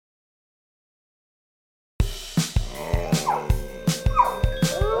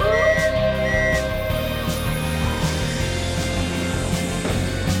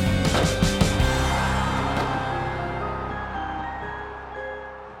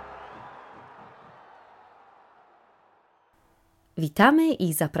Witamy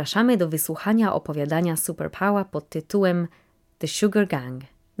i zapraszamy do wysłuchania opowiadania Superpower pod tytułem The Sugar Gang,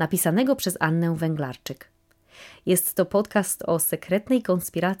 napisanego przez Annę Węglarczyk. Jest to podcast o sekretnej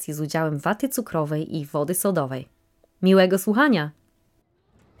konspiracji z udziałem waty cukrowej i wody sodowej. Miłego słuchania!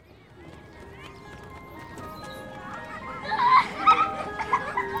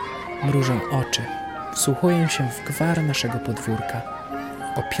 Mrużę oczy, wsłuchuję się w gwar naszego podwórka.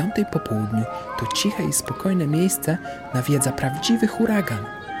 O 5:00 po południu to ciche i spokojne miejsce nawiedza prawdziwy huragan.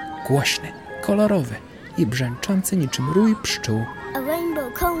 Głośny, kolorowy i brzęczący niczym rój pszczół. A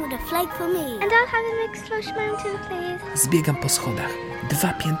rainbow cone with a flag for me. And I'll have a mixed slush mountain, please. Zbiegam po schodach,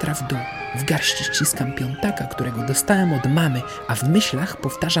 2 piętra w dół. W garści ściskam piątaka, którego dostałem od mamy, a w myślach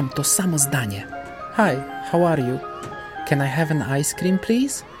powtarzam to samo zdanie. Hi, how are you? Can I have an ice cream,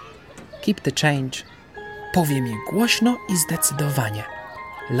 please? Keep the change. Powiem je głośno i zdecydowanie.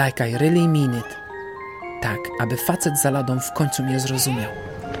 Like I really mean it. Tak, aby facet za ladą w końcu mnie zrozumiał.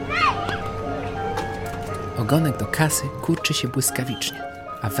 Ogonek do kasy kurczy się błyskawicznie,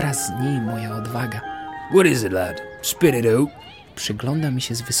 a wraz z nim moja odwaga. What is it, lad? Spit it out. Przygląda mi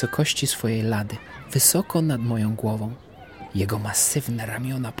się z wysokości swojej lady, wysoko nad moją głową. Jego masywne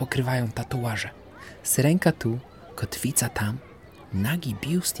ramiona pokrywają tatuaże. Syrenka tu, kotwica tam, nagi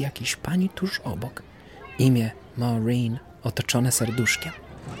biust jakiejś pani tuż obok. Imię Maureen otoczone serduszkiem.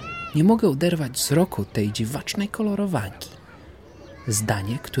 Nie mogę oderwać wzroku tej dziwacznej kolorowanki.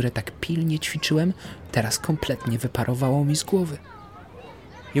 Zdanie, które tak pilnie ćwiczyłem, teraz kompletnie wyparowało mi z głowy.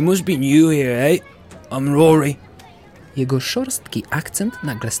 You must be new here, eh? I'm Rory. Jego szorstki akcent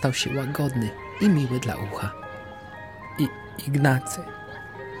nagle stał się łagodny i miły dla ucha. Ignacy,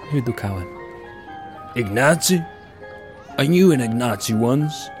 wydukałem. Ignacy? I knew an Ignacy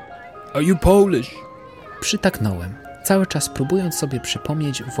once. Are you Polish? Przytaknąłem, cały czas próbując sobie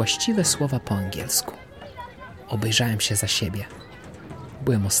przypomnieć właściwe słowa po angielsku. Obejrzałem się za siebie.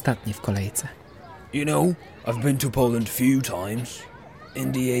 Byłem ostatni w kolejce. You know, I've been to Poland few times.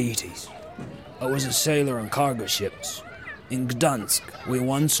 In the 80s. I was a sailor on cargo ships. In Gdansk,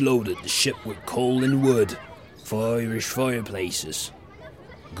 we once loaded the ship with coal and wood for Irish fireplaces.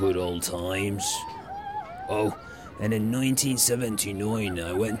 Good old times. Oh, and in 1979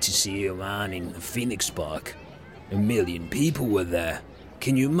 I went to see a man in Phoenix Park. 1 million people were there.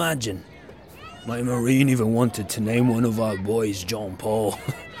 Can you imagine? My Marine even wanted to name one of our boys John Paul.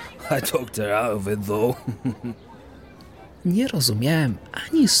 I talked her out of it though. Nie rozumiałem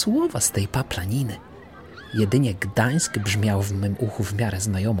ani słowa z tej paplaniny. Jedynie Gdańsk brzmiał w mym uchu w miarę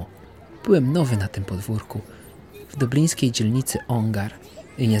znajomo. Byłem nowy na tym podwórku. W dublińskiej dzielnicy Ongar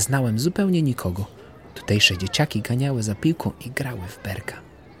i nie znałem zupełnie nikogo. Tutejsze dzieciaki ganiały za piłką i grały w berka.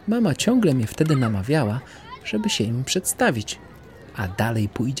 Mama ciągle mnie wtedy namawiała, żeby się im przedstawić, a dalej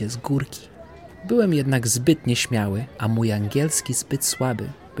pójdzie z górki. Byłem jednak zbyt nieśmiały, a mój angielski zbyt słaby,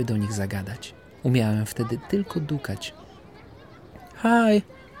 by do nich zagadać. Umiałem wtedy tylko dukać. Hi,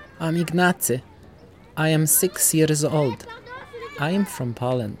 I'm Ignacy. I am 6 years old. I am from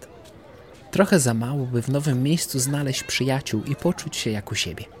Poland. Trochę za mało, by w nowym miejscu znaleźć przyjaciół i poczuć się jak u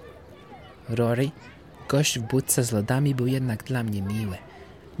siebie. Rory, gość w budce z lodami, był jednak dla mnie miły.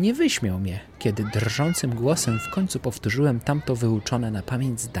 Nie wyśmiał mnie, kiedy drżącym głosem w końcu powtórzyłem tamto wyuczone na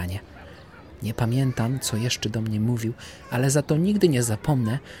pamięć zdanie. Nie pamiętam, co jeszcze do mnie mówił, ale za to nigdy nie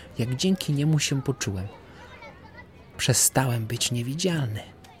zapomnę, jak dzięki niemu się poczułem. Przestałem być niewidzialny.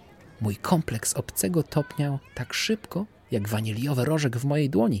 Mój kompleks obcego topniał tak szybko, jak waniliowy rożek w mojej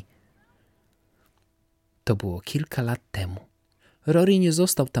dłoni. To było kilka lat temu. Rory nie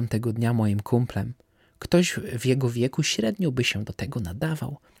został tamtego dnia moim kumplem. Ktoś w jego wieku średnio by się do tego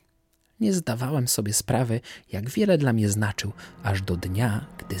nadawał. Nie zdawałem sobie sprawy, jak wiele dla mnie znaczył, aż do dnia,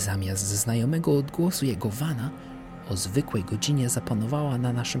 gdy zamiast znajomego odgłosu jego wana o zwykłej godzinie zapanowała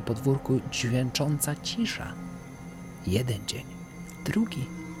na naszym podwórku dźwięcząca cisza. Jeden dzień, drugi,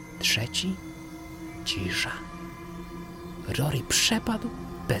 trzeci, cisza. Rory przepadł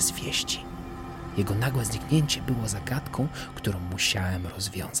bez wieści. Jego nagłe zniknięcie było zagadką, którą musiałem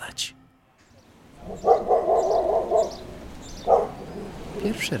rozwiązać.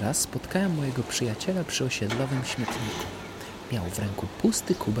 Pierwszy raz spotkałem mojego przyjaciela przy osiedlowym śmietniku. Miał w ręku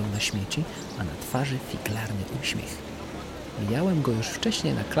pusty kubeł na śmieci, a na twarzy figlarny uśmiech. Mijałem go już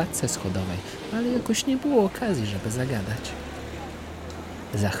wcześniej na klatce schodowej, ale jakoś nie było okazji, żeby zagadać.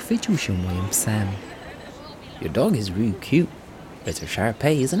 Zachwycił się moim psem. Your dog is really cute. It's a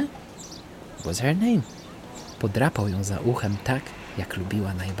Shar-Pei, isn't it? What's her name? Podrapał ją za uchem tak, jak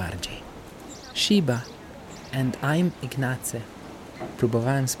lubiła najbardziej. Shiba and I'm Ignacy.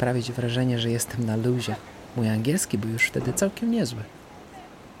 Próbowałem sprawić wrażenie, że jestem na luzie. Mój angielski był już wtedy całkiem niezły.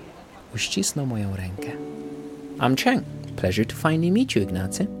 Uścisnął moją rękę. I'm Cheng. Pleasure to finally meet you,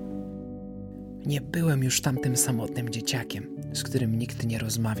 Ignacy. Nie byłem już tamtym samotnym dzieciakiem, z którym nikt nie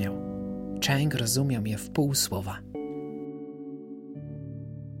rozmawiał. Chang rozumiał je w pół słowa.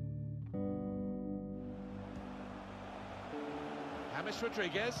 James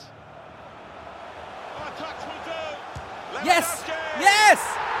Rodriguez. Oh, touch will do. Yes! Yes!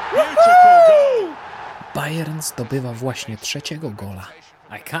 Beautiful goal. Bayern zdobywa właśnie trzeciego gola.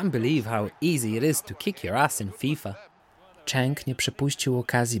 I can't believe how easy it is to kick your ass in FIFA. Chang nie przepuścił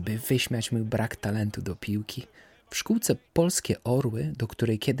okazji, by wyśmiać mój brak talentu do piłki. W szkółce Polskie Orły, do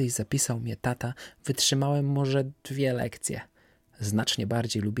której kiedyś zapisał mnie tata, wytrzymałem może 2 lekcje. Znacznie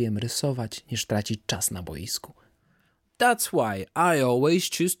bardziej lubiłem rysować, niż tracić czas na boisku. That's why I always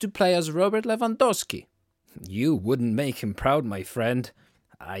choose to play as Robert Lewandowski. You wouldn't make him proud, my friend.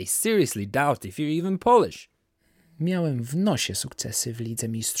 I seriously doubt if you're even Polish. Miałem w nosie sukcesy w Lidze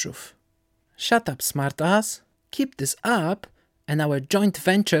Mistrzów. Shut up, smart ass. Keep this up and our joint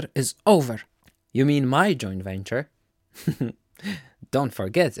venture is over. You mean my joint venture? Don't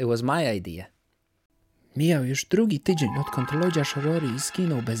forget, it was my idea. Mijał już 2. tydzień, odkąd lodziarz Rory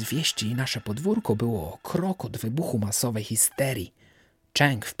zginął bez wieści i nasze podwórko było o krok od wybuchu masowej histerii.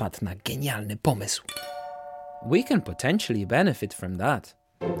 Chang wpadł na genialny pomysł. We can potentially benefit from that.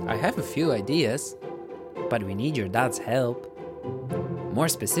 I have a few ideas, but we need your dad's help. More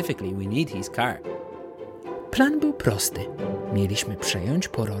specifically, we need his car. Plan był prosty. Mieliśmy przejąć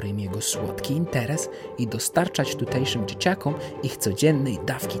po Rorym jego słodki interes i dostarczać tutejszym dzieciakom ich codziennej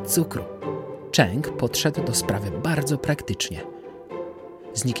dawki cukru. Chang podszedł do sprawy bardzo praktycznie.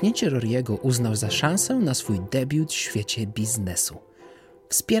 Zniknięcie Rory'ego uznał za szansę na swój debiut w świecie biznesu.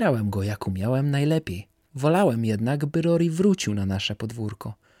 Wspierałem go jak umiałem najlepiej. Wolałem jednak, by Rory wrócił na nasze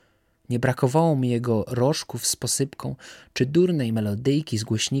podwórko. Nie brakowało mi jego rożków z posypką czy durnej melodyjki z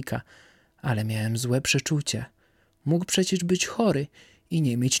głośnika, ale miałem złe przeczucie. Mógł przecież być chory i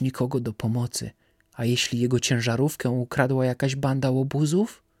nie mieć nikogo do pomocy. A jeśli jego ciężarówkę ukradła jakaś banda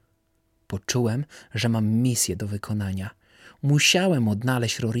łobuzów? Poczułem, że mam misję do wykonania. Musiałem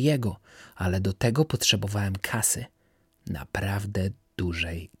odnaleźć Rory'ego, ale do tego potrzebowałem kasy. Naprawdę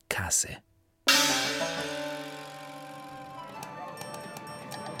dużej kasy.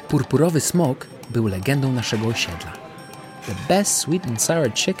 Purpurowy smok był legendą naszego osiedla. The best sweet and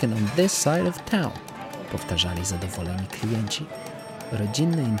sour chicken on this side of town, powtarzali zadowoleni klienci.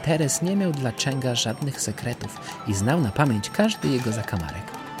 Rodzinny interes nie miał dla Changa żadnych sekretów i znał na pamięć każdy jego zakamarek.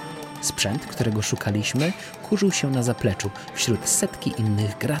 Sprzęt, którego szukaliśmy, kurzył się na zapleczu wśród setki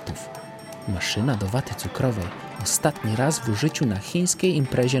innych gratów. Maszyna do waty cukrowej ostatni raz w użyciu na chińskiej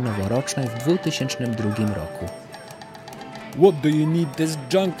imprezie noworocznej w 2002 roku. What do you need this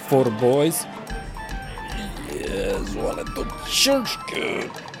junk for, boys? Jezu, ale to ciężkie.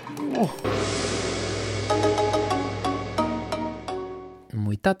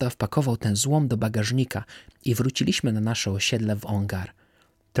 Mój tata wpakował ten złom do bagażnika i wróciliśmy na nasze osiedle w Ongar.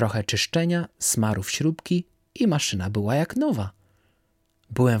 Trochę czyszczenia, smarów śrubki i maszyna była jak nowa.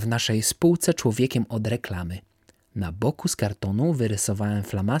 Byłem w naszej spółce człowiekiem od reklamy. Na boku z kartonu wyrysowałem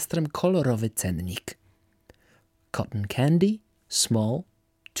flamastrem kolorowy cennik. Cotton candy, small,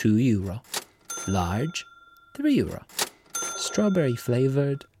 €2. Large, €3. Strawberry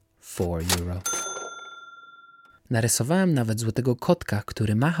flavored, €4. Narysowałem nawet złotego kotka,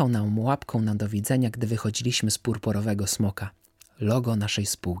 który machał nam łapką na do widzenia, gdy wychodziliśmy z purpurowego smoka. Logo naszej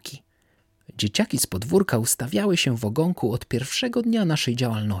spółki. Dzieciaki z podwórka ustawiały się w ogonku od pierwszego dnia naszej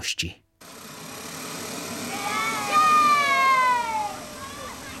działalności.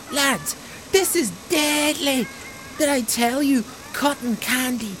 Lads, this is deadly! Did I tell you, cotton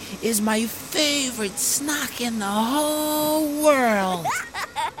candy is my favorite snack in the whole world?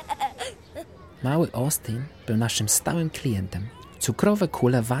 Mały Austin był naszym stałym klientem. Cukrowe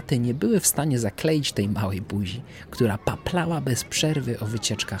kule waty nie były w stanie zakleić tej małej buzi, która paplała bez przerwy o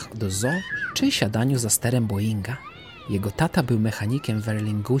wycieczkach do zoo czy siadaniu za sterem Boeinga. Jego tata był mechanikiem w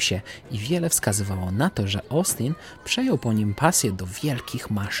Erlingusie i wiele wskazywało na to, że Austin przejął po nim pasję do wielkich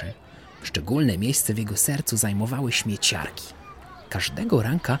maszyn. Szczególne miejsce w jego sercu zajmowały śmieciarki. Każdego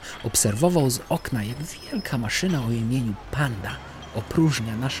ranka obserwował z okna, jak wielka maszyna o imieniu Panda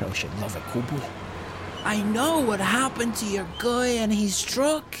opróżnia nasze osiedlowe kubły. I know what happened to your guy and his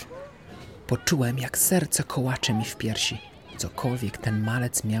truck. Poczułem, jak serce kołacze mi w piersi. Cokolwiek ten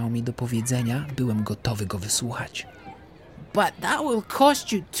malec miał mi do powiedzenia, byłem gotowy go wysłuchać. But that will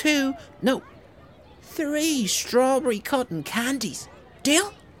cost you 3 strawberry cotton candies. Deal?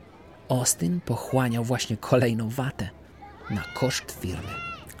 Austin pochłaniał właśnie kolejną watę na koszt firmy.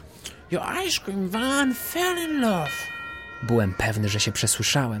 Your ice cream van fell in love. Byłem pewny, że się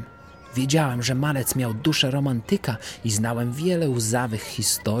przesłyszałem. Wiedziałem, że malec miał duszę romantyka i znałem wiele łzawych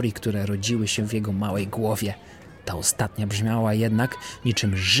historii, które rodziły się w jego małej głowie. Ta ostatnia brzmiała jednak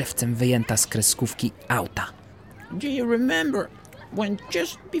niczym żywcem wyjęta z kreskówki auta. Do you remember when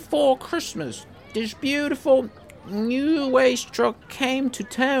just before Christmas this beautiful new waste truck came to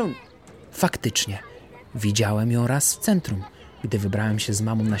town? Faktycznie, widziałem ją raz w centrum, gdy wybrałem się z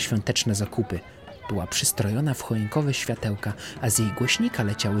mamą na świąteczne zakupy. Była przystrojona w choinkowe światełka, a z jej głośnika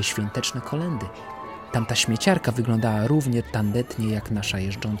leciały świąteczne kolędy. Tamta śmieciarka wyglądała równie tandetnie jak nasza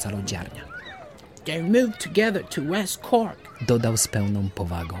jeżdżąca lodziarnia. They moved together to West Cork. Dodał z pełną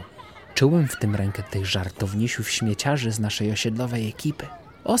powagą. Czułem w tym rękę tych żartownisiów śmieciarzy z naszej osiedlowej ekipy.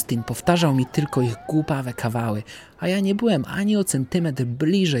 Austin powtarzał mi tylko ich głupawe kawały, a ja nie byłem ani o centymetr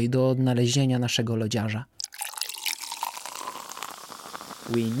bliżej do odnalezienia naszego lodziarza.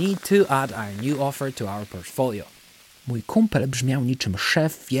 We need to add our new offer to our portfolio. Mój kumpel brzmiał niczym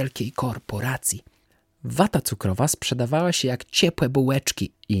szef wielkiej korporacji. Wata cukrowa sprzedawała się jak ciepłe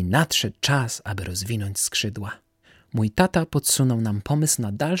bułeczki i nadszedł czas, aby rozwinąć skrzydła. Mój tata podsunął nam pomysł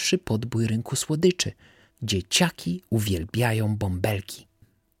na dalszy podbój rynku słodyczy. Dzieciaki uwielbiają bąbelki.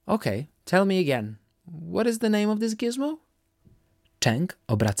 Okay, tell me again. What is the name of this gizmo? Cheng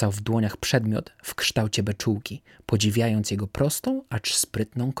obracał w dłoniach przedmiot w kształcie beczułki, podziwiając jego prostą, acz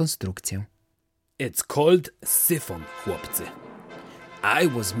sprytną konstrukcję. It's called siphon, chłopcy. I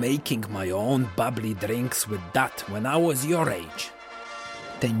was making my own bubbly drinks with that when I was your age.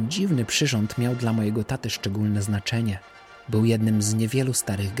 Ten dziwny przyrząd miał dla mojego taty szczególne znaczenie. Był jednym z niewielu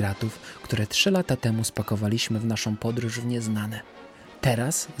starych gratów, które 3 lata temu spakowaliśmy w naszą podróż w nieznane.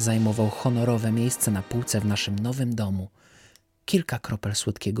 Teraz zajmował honorowe miejsce na półce w naszym nowym domu. Kilka kropel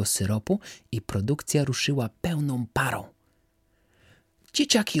słodkiego syropu i produkcja ruszyła pełną parą.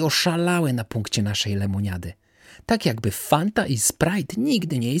 Dzieciaki oszalały na punkcie naszej lemoniady. Tak jakby Fanta i Sprite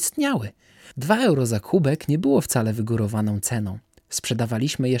nigdy nie istniały. 2 euro za kubek nie było wcale wygórowaną ceną.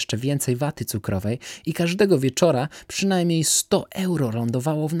 Sprzedawaliśmy jeszcze więcej waty cukrowej i każdego wieczora przynajmniej 100 euro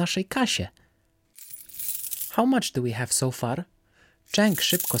lądowało w naszej kasie. How much do we have so far? Cheng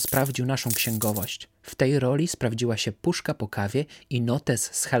szybko sprawdził naszą księgowość. W tej roli sprawdziła się puszka po kawie i notes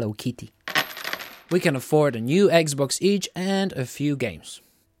z Hello Kitty. We can afford a new Xbox each and a few games.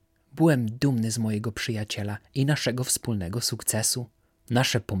 Byłem dumny z mojego przyjaciela i naszego wspólnego sukcesu.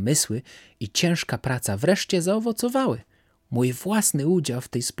 Nasze pomysły i ciężka praca wreszcie zaowocowały. Mój własny udział w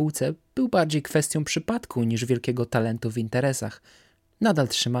tej spółce był bardziej kwestią przypadku niż wielkiego talentu w interesach. Nadal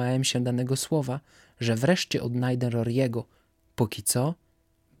trzymałem się danego słowa, że wreszcie odnajdę Rory'ego. Póki co,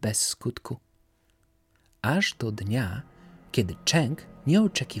 bez skutku. Aż do dnia, kiedy Cheng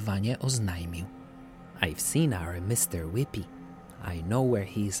nieoczekiwanie oznajmił. I've seen our Mr. Whippy. I know where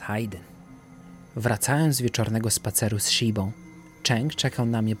he is hiding. Wracałem z wieczornego spaceru z Shibą. Cheng czekał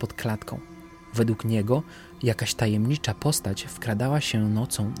na mnie pod klatką. Według niego jakaś tajemnicza postać wkradała się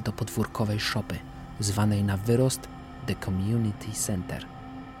nocą do podwórkowej szopy, zwanej na wyrost The Community Center.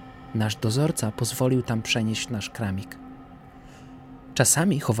 Nasz dozorca pozwolił tam przenieść nasz kramik.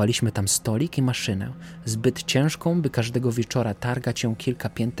 Czasami chowaliśmy tam stolik i maszynę, zbyt ciężką, by każdego wieczora targać ją kilka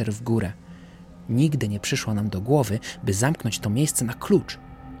pięter w górę. Nigdy nie przyszło nam do głowy, by zamknąć to miejsce na klucz.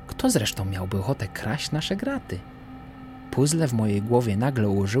 Kto zresztą miałby ochotę kraść nasze graty? Puzzle w mojej głowie nagle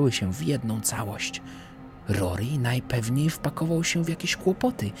ułożyły się w jedną całość. Rory najpewniej wpakował się w jakieś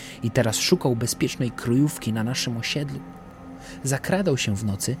kłopoty i teraz szukał bezpiecznej kryjówki na naszym osiedlu. Zakradał się w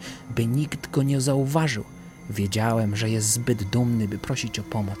nocy, by nikt go nie zauważył. Wiedziałem, że jest zbyt dumny, by prosić o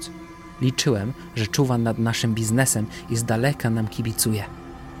pomoc. Liczyłem, że czuwa nad naszym biznesem i z daleka nam kibicuje.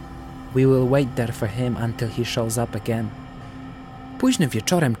 We will wait there for him until he shows up again. Późnym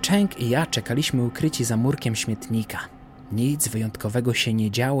wieczorem Cheng i ja czekaliśmy ukryci za murkiem śmietnika. Nic wyjątkowego się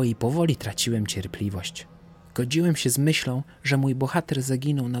nie działo i powoli traciłem cierpliwość. Godziłem się z myślą, że mój bohater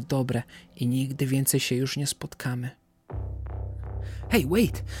zaginął na dobre i nigdy więcej się już nie spotkamy. Hey,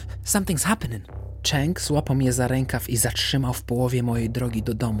 wait! Something's happening. Cheng złapał mnie za rękaw i zatrzymał w połowie mojej drogi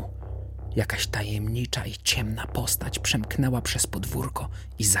do domu. Jakaś tajemnicza i ciemna postać przemknęła przez podwórko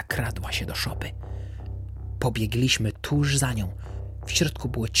i zakradła się do szopy. Pobiegliśmy tuż za nią. W środku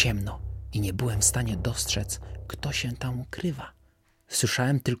było ciemno i nie byłem w stanie dostrzec, kto się tam ukrywa.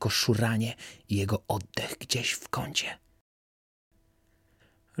 Słyszałem tylko szuranie i jego oddech gdzieś w kącie.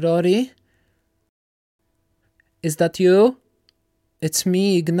 Rory? Is that you? It's me,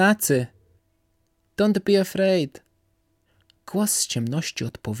 Ignacy. Don't be afraid. Głos z ciemności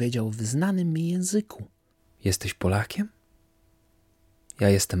odpowiedział w znanym mi języku. Jesteś Polakiem? Ja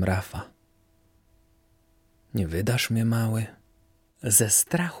jestem Rafa. Nie wydasz mnie, mały? Ze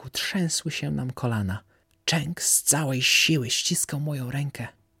strachu trzęsły się nam kolana. Cheng z całej siły ściskał moją rękę.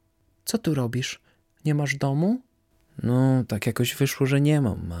 Co tu robisz? Nie masz domu? No, tak jakoś wyszło, że nie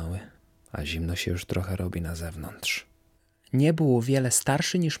mam, mały. A zimno się już trochę robi na zewnątrz. Nie był o wiele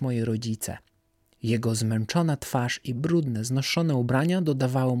starszy niż moi rodzice. Jego zmęczona twarz i brudne, znoszone ubrania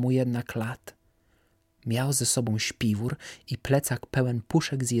dodawało mu jednak lat. Miał ze sobą śpiwór i plecak pełen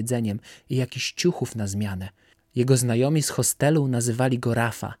puszek z jedzeniem i jakichś ciuchów na zmianę. Jego znajomi z hostelu nazywali go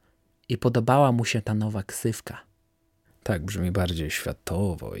Rafa i podobała mu się ta nowa ksywka. Tak brzmi bardziej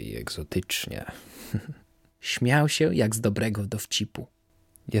światowo i egzotycznie. Śmiał się jak z dobrego dowcipu.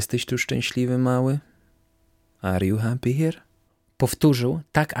 Jesteś tu szczęśliwy, mały? Are you happy here? Powtórzył,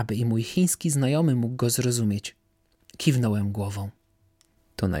 tak aby i mój chiński znajomy mógł go zrozumieć. Kiwnąłem głową.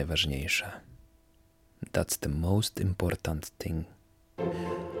 To najważniejsze. That's the most important thing.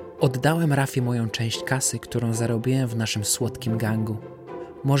 Oddałem Rafie moją część kasy, którą zarobiłem w naszym słodkim gangu.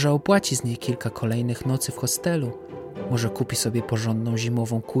 Może opłaci z niej kilka kolejnych nocy w hostelu. Może kupi sobie porządną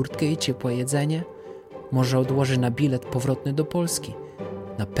zimową kurtkę i ciepłe jedzenie. Może odłoży na bilet powrotny do Polski.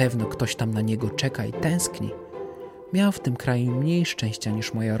 Na pewno ktoś tam na niego czeka i tęskni. Miał w tym kraju mniej szczęścia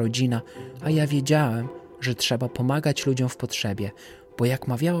niż moja rodzina, a ja wiedziałem, że trzeba pomagać ludziom w potrzebie, bo jak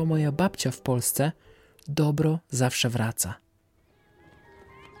mawiała moja babcia w Polsce, dobro zawsze wraca.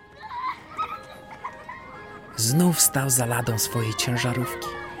 Znów stał za ladą swojej ciężarówki.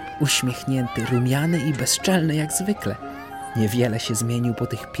 Uśmiechnięty, rumiany i bezczelny jak zwykle. Niewiele się zmienił po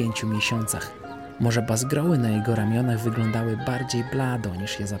tych 5 miesiącach. Może bazgroły na jego ramionach wyglądały bardziej blado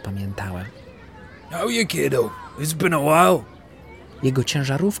niż je zapamiętałem. How you, kiddo? It's been a while. Jego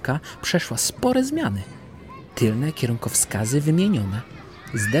ciężarówka przeszła spore zmiany. Tylne kierunkowskazy wymienione.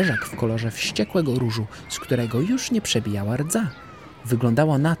 Zderzak w kolorze wściekłego różu, z którego już nie przebijała rdza.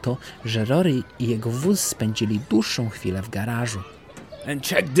 Wyglądało na to, że Rory i jego wóz spędzili dłuższą chwilę w garażu. And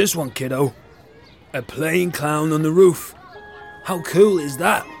check this one, kiddo. A playing clown on the roof. How cool is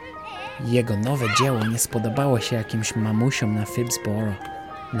that? Jego nowe dzieło nie spodobało się jakimś mamusiom na Phibsborough.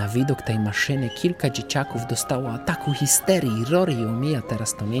 Na widok tej maszyny kilka dzieciaków dostało ataku histerii i Rory omija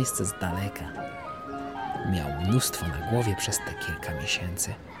teraz to miejsce z daleka. Miał mnóstwo na głowie przez te kilka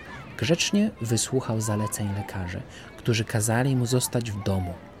miesięcy. Grzecznie wysłuchał zaleceń lekarzy, którzy kazali mu zostać w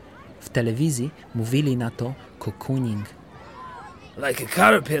domu. W telewizji mówili na to cocooning. Like a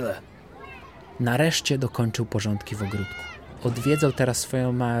caterpillar. Nareszcie dokończył porządki w ogródku. Odwiedzał teraz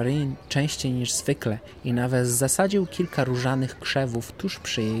swoją Maureen częściej niż zwykle i nawet zasadził kilka różanych krzewów tuż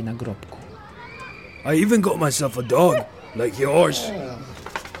przy jej nagrobku. I even got myself a dog, like yours.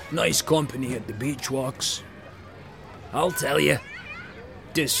 Nice company at the beach walks. I'll tell you,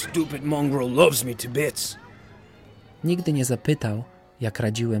 this stupid mongrel loves me to bits. Nigdy nie zapytał, jak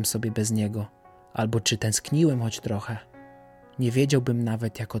radziłem sobie bez niego, albo czy tęskniłem choć trochę. Nie wiedziałbym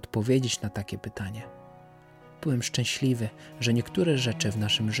nawet, jak odpowiedzieć na takie pytanie. Byłem szczęśliwy, że niektóre rzeczy w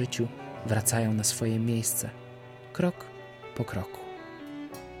naszym życiu wracają na swoje miejsce, krok po kroku.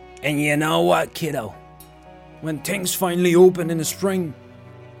 And you know what, kiddo? When things finally open in the spring,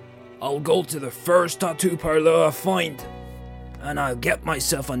 I'll go to the first tattoo parlor I find, and I'll get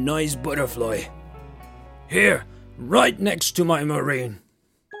myself a nice butterfly. Here, right next to my Maureen.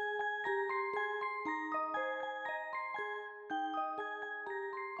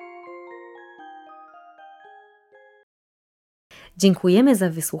 Dziękujemy za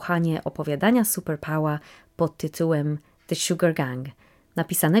wysłuchanie opowiadania Superpower pod tytułem The Sugar Gang,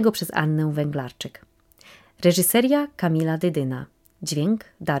 napisanego przez Annę Węglarczyk. Reżyseria Kamila Dydyna. Dźwięk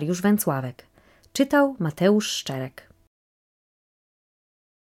Dariusz Węcławek. Czytał Mateusz Szczerek.